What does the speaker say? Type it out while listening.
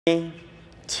3,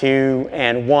 2,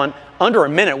 and 1. Under a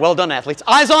minute. Well done, athletes.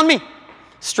 Eyes on me.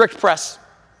 Strict press.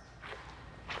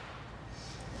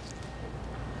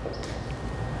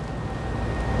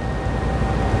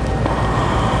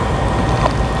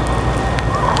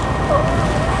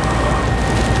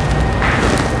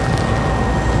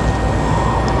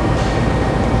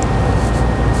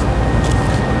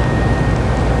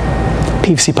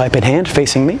 PVC pipe in hand,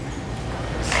 facing me.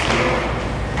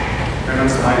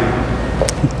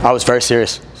 I was very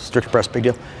serious. Strict press, big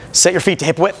deal. Set your feet to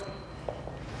hip width.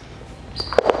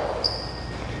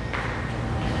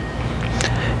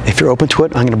 If you're open to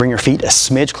it, I'm going to bring your feet a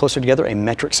smidge closer together, a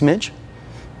metric smidge.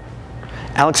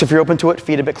 Alex, if you're open to it,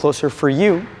 feet a bit closer for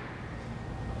you.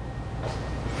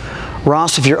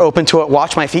 Ross, if you're open to it,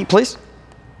 watch my feet, please.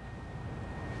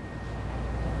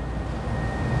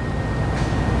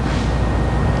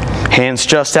 Hands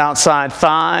just outside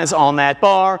thighs on that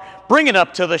bar. Bring it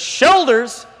up to the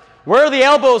shoulders. Where are the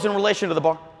elbows in relation to the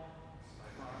bar?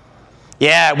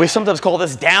 Yeah, we sometimes call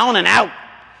this down and out.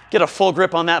 Get a full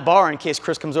grip on that bar in case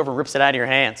Chris comes over and rips it out of your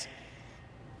hands.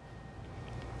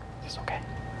 It's okay.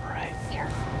 Right here.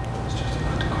 I was just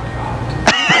about to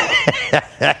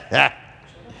call you out.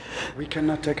 We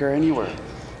cannot take her anywhere.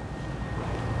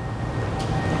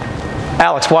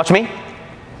 Alex, watch me.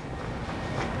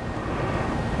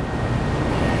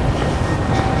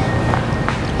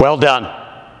 Well done.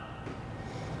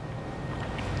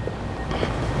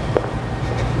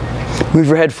 Move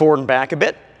your head forward and back a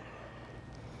bit.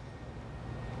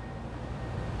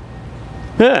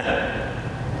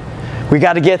 We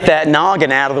got to get that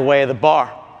noggin out of the way of the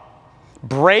bar.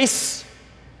 Brace.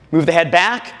 Move the head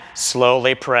back.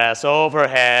 Slowly press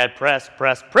overhead. Press,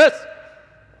 press, press.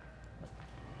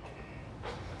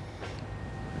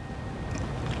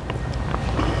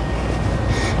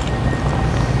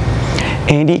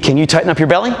 Andy, can you tighten up your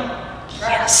belly?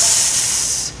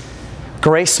 Yes.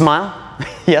 Grace, smile.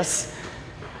 Yes.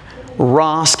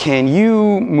 Ross, can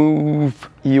you move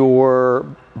your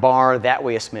bar that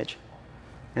way a smidge?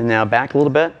 And now back a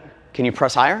little bit. Can you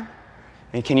press higher?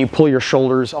 And can you pull your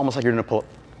shoulders almost like you're going to pull it?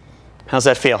 How's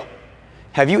that feel?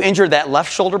 Have you injured that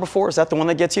left shoulder before? Is that the one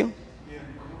that gets you? Yeah.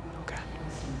 Okay.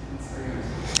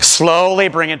 Slowly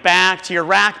bring it back to your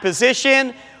rack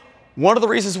position. One of the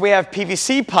reasons we have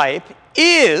PVC pipe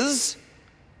is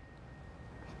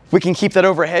we can keep that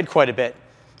overhead quite a bit.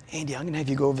 Andy, I'm going to have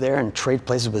you go over there and trade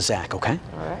places with Zach, okay?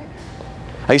 All right.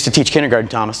 I used to teach kindergarten,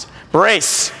 Thomas.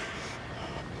 Brace.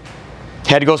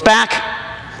 Head goes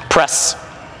back. Press.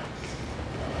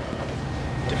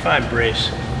 Define brace.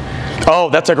 Oh,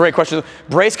 that's a great question.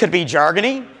 Brace could be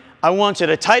jargony. I want you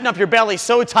to tighten up your belly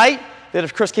so tight that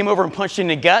if Chris came over and punched you in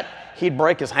the gut, he'd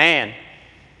break his hand.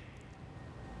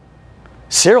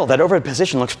 Cyril, that overhead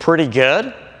position looks pretty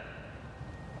good.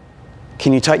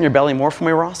 Can you tighten your belly more for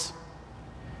me, Ross?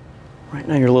 Right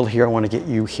now you're a little here. I want to get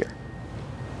you here.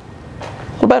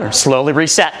 A little better. Slowly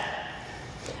reset.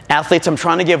 Athletes, I'm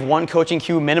trying to give one coaching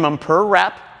cue minimum per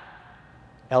rep.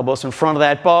 Elbows in front of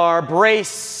that bar.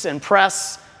 Brace and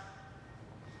press.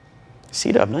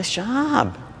 Seat up. Nice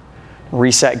job.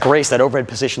 Reset. Grace. That overhead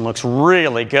position looks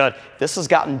really good. This has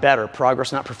gotten better.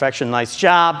 Progress, not perfection. Nice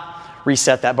job.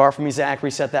 Reset that bar for me, Zach.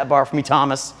 Reset that bar for me,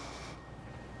 Thomas.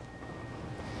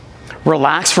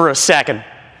 Relax for a second.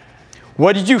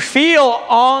 What did you feel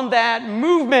on that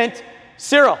movement,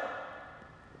 Cyril?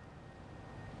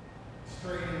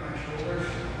 Straightening my shoulders.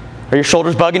 Are your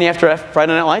shoulders bugging you after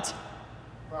Friday Night Lights?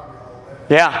 Probably a little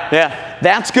bit. Yeah.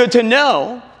 That's good to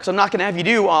know, because I'm not going to have you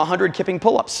do 100 kipping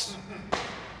pull-ups,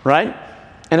 right?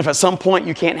 And if at some point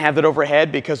you can't have that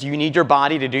overhead because you need your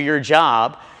body to do your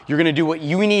job, you're going to do what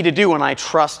you need to do, and I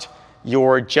trust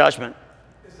your judgment.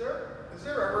 Is there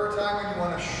ever a time when you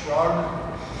want to shrug?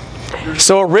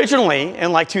 So originally,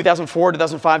 in like 2004,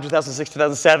 2005, 2006,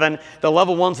 2007, the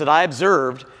level ones that I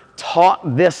observed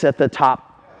taught this at the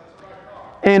top.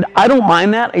 And I don't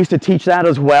mind that. I used to teach that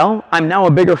as well. I'm now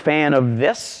a bigger fan of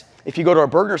this. If you go to a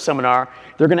Bergner seminar,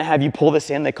 they're going to have you pull this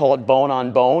in. They call it bone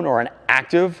on bone, or an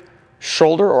active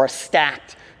shoulder, or a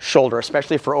stacked shoulder,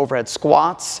 especially for overhead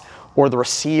squats or the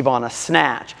receive on a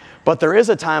snatch. But there is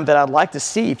a time that I'd like to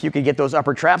see if you could get those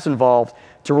upper traps involved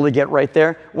to really get right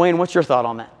there. Wayne, what's your thought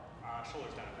on that?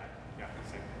 Shoulders down back. Yeah,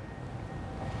 same.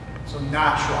 So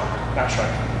not shrug. Not shrug.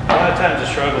 A lot of times the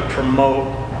shrug will promote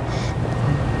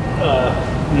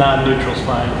non-neutral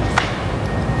spine.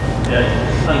 Yeah,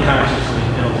 unconsciously,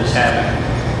 it'll just happen.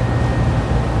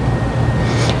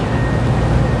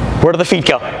 Where do the feet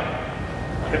go?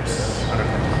 Hips, under.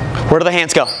 Where do the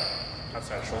hands go?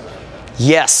 Outside shoulder.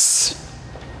 Yes.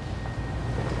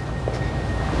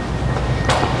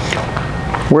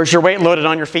 Where's your weight loaded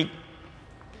on your feet?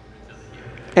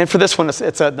 And for this one,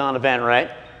 it's a non-event, right?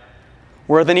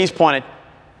 Where are the knees pointed?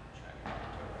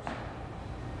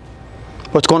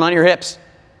 What's going on in your hips?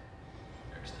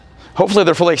 Hopefully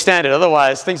they're fully extended.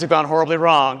 Otherwise, things have gone horribly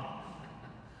wrong.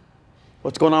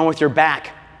 What's going on with your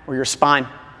back or your spine?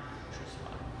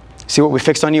 See what we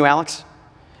fixed on you, Alex?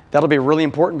 That'll be really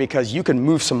important because you can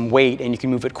move some weight and you can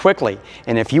move it quickly.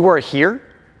 And if you are here,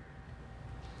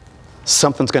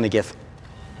 something's going to give.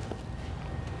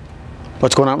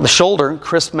 What's going on with the shoulder?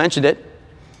 Chris mentioned it,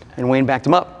 and Wayne backed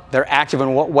him up. They're active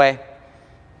in what way?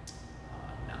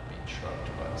 Not being shrugged,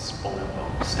 but spolio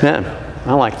bones. Yeah,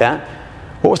 I like that.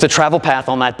 What was the travel path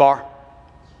on that bar?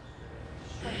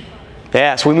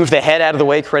 Yeah, so we moved the head out of the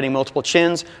way, creating multiple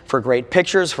chins for great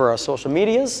pictures for our social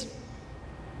medias.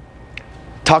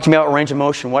 Talk to me about range of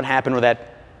motion. What happened with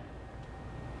that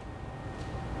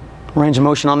range of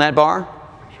motion on that bar?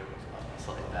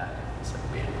 Slightly back. It's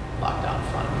like being locked down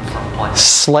front plank.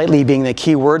 Slightly being the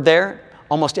key word there.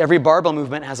 Almost every barbell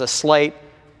movement has a slight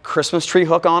Christmas tree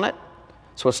hook on it.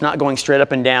 So it's not going straight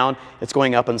up and down. It's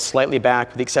going up and slightly back,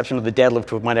 with the exception of the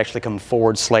deadlift, which might actually come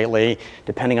forward slightly,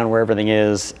 depending on where everything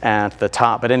is at the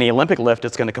top. But any Olympic lift,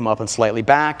 it's going to come up and slightly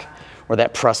back, or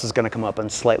that press is going to come up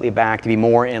and slightly back to be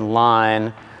more in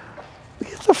line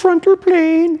with the frontal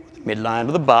plane, midline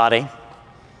of the body.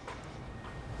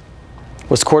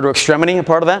 Was core to extremity a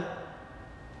part of that?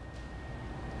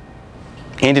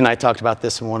 Andy and I talked about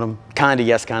this in one of them. Kind of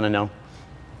yes, kind of no.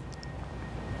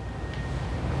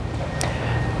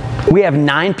 We have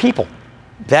 9 people.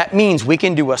 That means we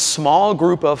can do a small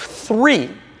group of 3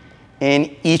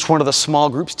 in each one of the small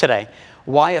groups today.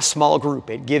 Why a small group?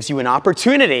 It gives you an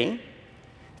opportunity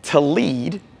to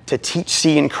lead, to teach,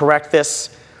 see, and correct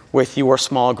this with your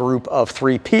small group of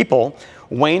 3 people.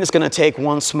 Wayne is going to take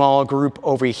one small group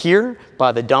over here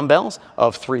by the dumbbells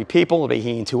of 3 people. It'll be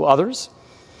he and 2 others.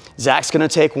 Zach's going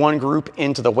to take one group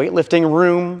into the weightlifting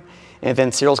room, and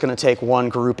then Cyril's going to take one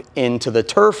group into the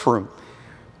turf room.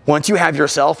 Once you have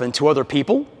yourself and 2 other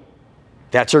people,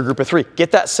 that's your group of 3. Get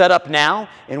that set up now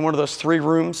in one of those 3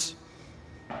 rooms.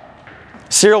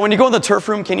 Cyril, when you go in the turf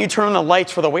room, can you turn on the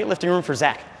lights for the weightlifting room for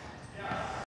Zach?